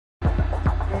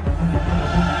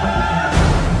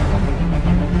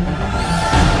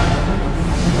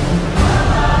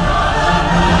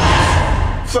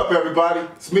up, everybody?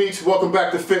 It's Meech. Welcome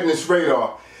back to Fitness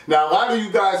Radar. Now, a lot of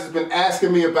you guys have been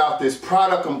asking me about this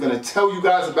product I'm going to tell you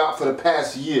guys about for the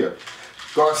past year.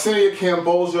 Garcinia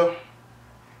Cambogia.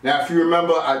 Now, if you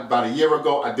remember, about a year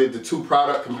ago, I did the two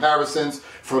product comparisons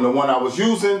from the one I was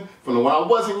using, from the one I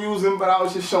wasn't using, but I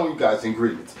was just showing you guys the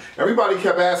ingredients. Everybody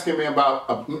kept asking me about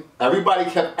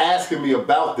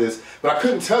this, but I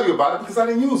couldn't tell you about it because I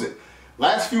didn't use it.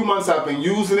 Last few months I've been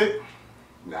using it.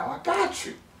 Now I got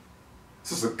you.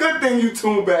 So it's a good thing you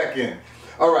tuned back in.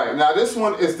 All right, now this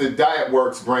one is the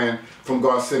Dietworks brand from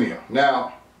Garcinia.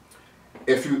 Now,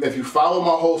 if you follow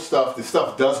my whole stuff, the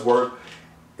stuff does work.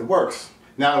 It works.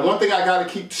 Now, the one thing I gotta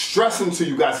keep stressing to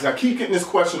you guys is I keep getting this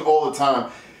question all the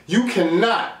time. You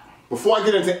cannot, before I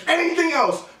get into anything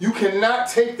else, you cannot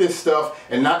take this stuff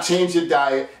and not change your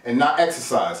diet and not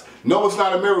exercise. No, it's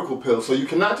not a miracle pill, so you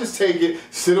cannot just take it,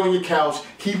 sit on your couch,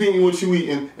 keep eating what you're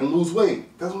eating, and lose weight.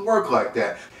 It doesn't work like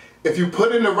that. If you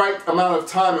put in the right amount of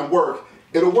time and work,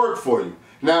 it'll work for you.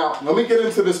 Now, let me get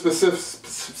into the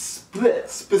specifics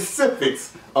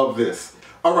of this.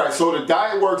 All right, so the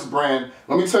Dietworks brand,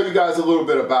 let me tell you guys a little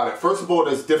bit about it. First of all,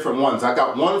 there's different ones. I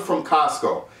got one from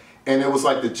Costco, and it was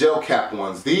like the gel cap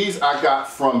ones. These I got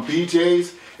from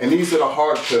BJ's, and these are the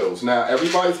hard pills. Now,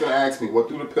 everybody's gonna ask me, what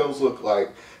do the pills look like?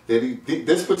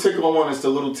 This particular one is the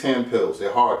little tin pills.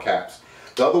 They're hard caps.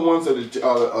 The other ones are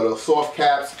the soft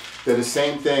caps. They're the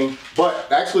same thing,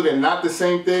 but actually they're not the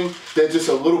same thing. They're just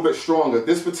a little bit stronger.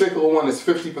 This particular one is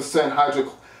 50%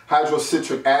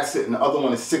 hydrocitric acid, and the other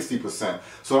one is 60%.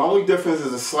 So the only difference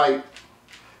is a slight,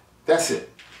 that's it.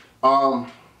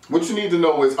 What you need to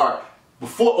know is, all right,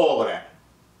 before all of that,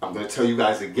 I'm going to tell you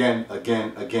guys again.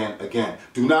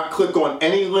 Do not click on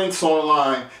any links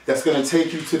online that's going to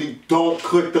take you to don't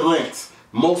click the links.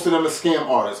 Most of them are scam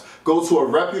artists. Go to a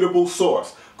reputable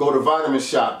source. Go to Vitamin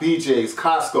Shop, BJ's,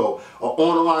 Costco, an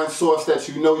online source that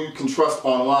you know you can trust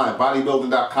online,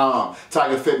 bodybuilding.com,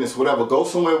 Tiger Fitness, whatever. Go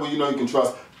somewhere where you know you can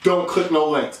trust. Don't click no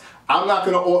links. I'm not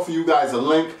going to offer you guys a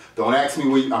link. Don't ask me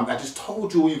where I just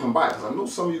told you where you can buy it because I know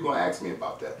some of you are going to ask me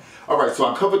about that. All right, so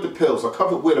I covered the pills. I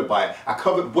covered where to buy it. I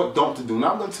covered what don't to do.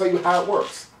 Now I'm going to tell you how it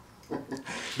works.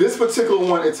 This particular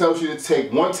one, it tells you to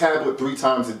take 1 tablet 3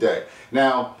 times a day.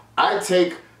 Now, I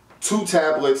take 2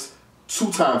 tablets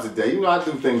 2 times a day. You know, I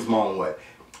do things my own way.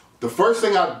 The first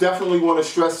thing I definitely want to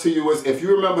stress to you is, if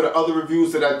you remember the other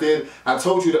reviews that I did, I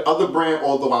told you the other brand,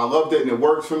 although I loved it and it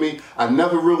worked for me, I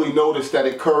never really noticed that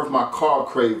it curbed my carb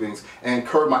cravings and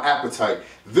curbed my appetite.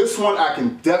 This one, I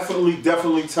can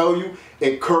definitely tell you,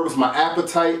 it curbs my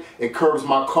appetite, it curbs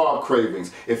my carb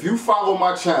cravings. If you follow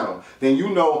my channel, then you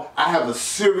know I have a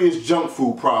serious junk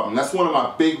food problem. That's one of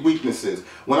my big weaknesses.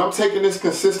 When I'm taking this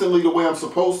consistently the way I'm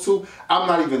supposed to, I'm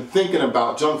not even thinking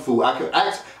about junk food.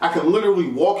 I can literally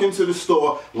walk into the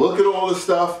store, look at all the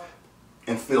stuff,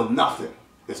 and feel nothing.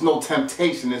 There's no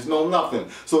temptation, there's no nothing.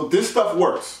 So this stuff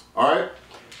works, all right?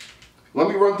 Let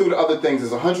me run through the other things.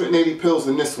 There's 180 pills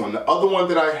in this one. The other one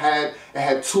that I had, it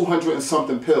had 200 and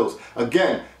something pills.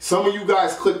 Again, some of you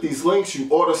guys click these links, you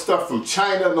order stuff from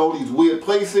China and all these weird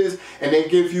places, and they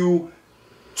give you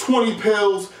 20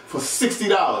 pills for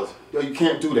 $60. Yo, you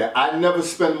can't do that. I never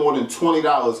spend more than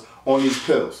 $20 on these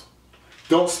pills.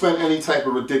 Don't spend any type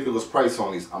of ridiculous price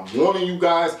on these. I'm warning you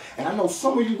guys, and I know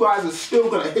some of you guys are still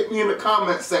going to hit me in the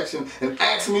comment section and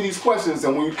ask me these questions.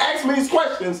 And when you ask me these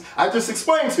questions, I just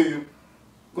explained to you.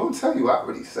 I'm going to tell you, I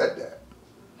already said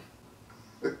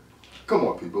that. Come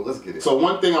on, people, let's get it. So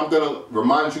one thing I'm going to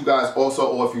remind you guys also,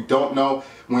 or if you don't know,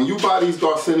 when you buy these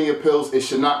Garcinia pills, it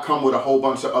should not come with a whole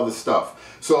bunch of other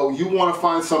stuff. So you want to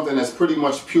find something that's pretty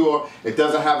much pure. It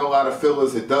doesn't have a lot of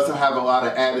fillers. It doesn't have a lot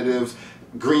of additives,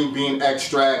 green bean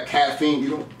extract,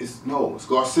 caffeine. It's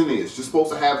Garcinia. It's just supposed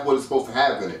to have what it's supposed to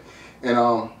have in it.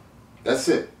 And that's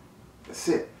it. That's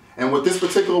it. And with this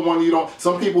particular one,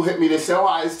 some people hit me, they say,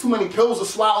 oh, it's too many pills to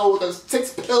swallow, there's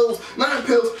 6 pills, 9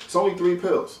 pills. It's only 3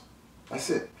 pills. That's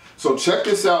it. So check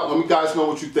this out. Let me guys know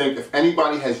what you think. If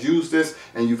anybody has used this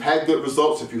and you've had good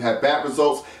results, if you had bad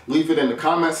results, leave it in the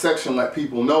comment section. Let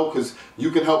people know, because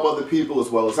you can help other people as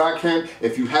well as I can.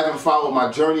 If you haven't followed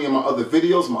my journey in my other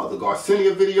videos, my other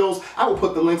Garcinia videos, I will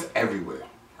put the links everywhere.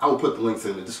 I will put the links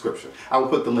in the description. I will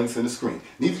put the links in the screen.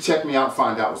 You need to check me out and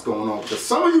find out what's going on, because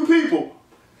some of you people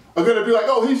are going to be like,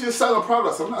 oh, he's just selling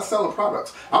products. I'm not selling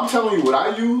products. I'm telling you what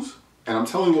I use, and I'm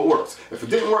telling you what works. If it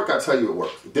didn't work, I tell you it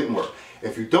worked. It didn't work.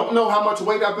 If you don't know how much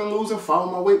weight I've been losing,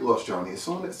 follow my weight loss journey. It's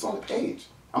on the page.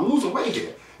 I'm losing weight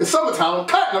here. It's summertime. I'm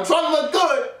cutting. I'm trying to look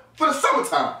good for the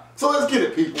summertime. So let's get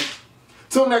it, people.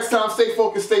 Till next time, stay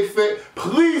focused, stay fit.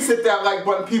 Please hit that like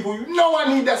button, people. You know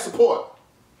I need that support.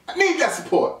 I need that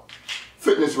support.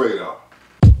 Fitness Radar.